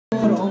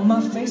powder on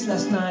my face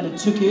last night, it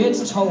took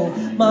its toll.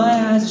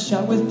 My eyes are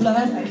shot with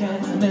blood, I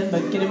can't remember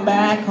getting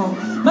back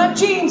home. My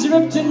jeans are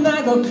ripped and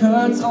I got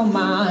cuts on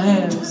my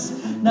hands.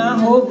 Now I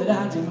hope that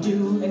I didn't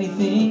do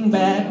anything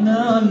bad,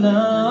 no,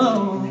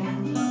 no.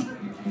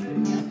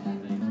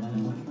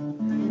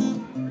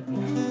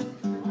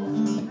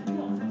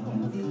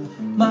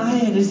 My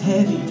head is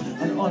heavy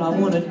and all I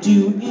want to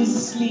do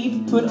is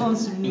sleep. Put on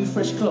some new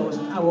fresh clothes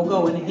and I will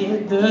go and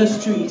hit the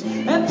street.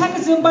 And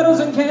packets and bottles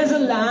and cans are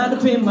lined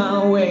up in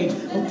my way.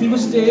 But people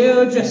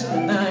still dressed for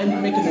the night,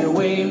 making their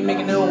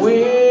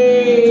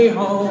way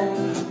home.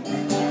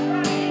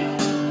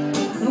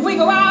 And we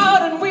go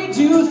out and we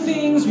do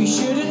things we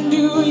shouldn't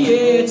do,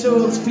 yeah,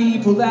 towards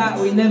people that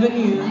we never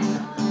knew.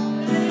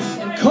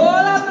 And call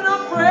up an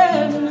old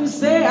friend and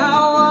say,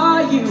 how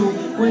are you?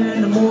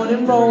 When the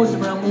morning rolls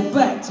around, we're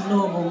back to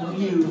normal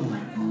you.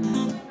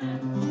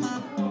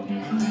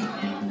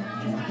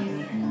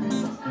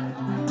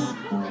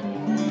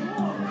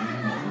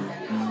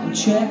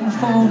 Check my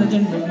phone, I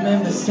didn't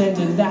remember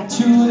sending that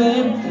to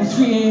them. Well,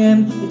 3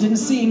 AM, it didn't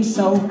seem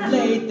so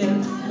late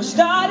then. I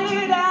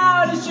started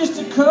out as just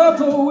a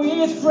couple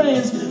with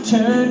friends.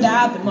 Turned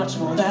out they're much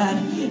more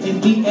than in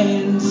the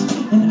end.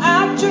 And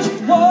I just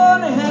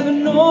wanna have a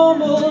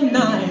normal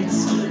night.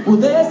 Well,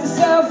 there's the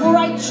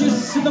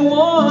self-righteous and the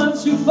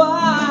ones who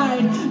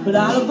fight. But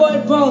I'll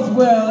avoid both,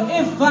 well,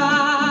 if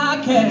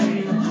I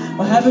can.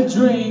 I'll have a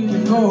drink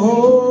and go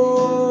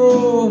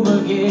home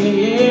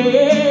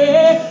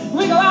again.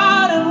 We go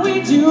out and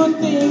we do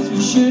things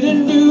we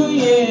shouldn't do,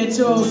 yeah,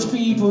 towards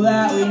people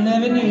that we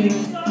never knew.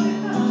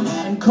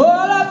 And call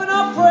up an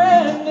old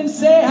friend and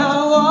say,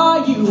 how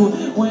are you?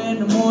 When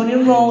the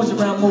morning rolls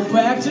around, we're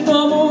back to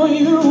normal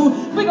you.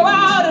 We go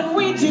out and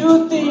we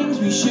do things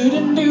we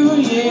shouldn't do,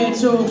 yeah,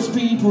 towards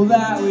people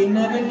that we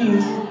never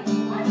knew.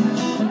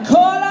 And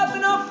call up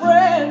an old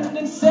friend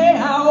and say,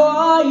 how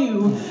are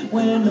you?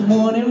 When the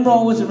morning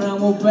rolls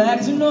around, we're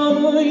back to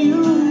normal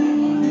you.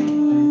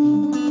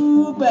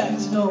 Back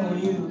to normal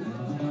you.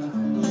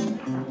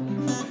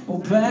 Oh,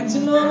 back to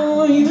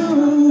normal you.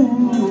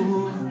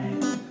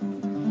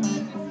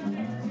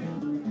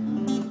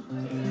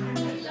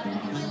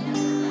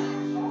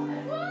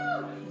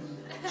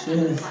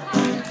 Cheers.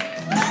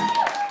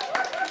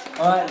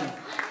 Alright.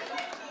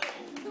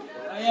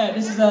 Oh yeah,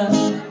 this is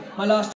my last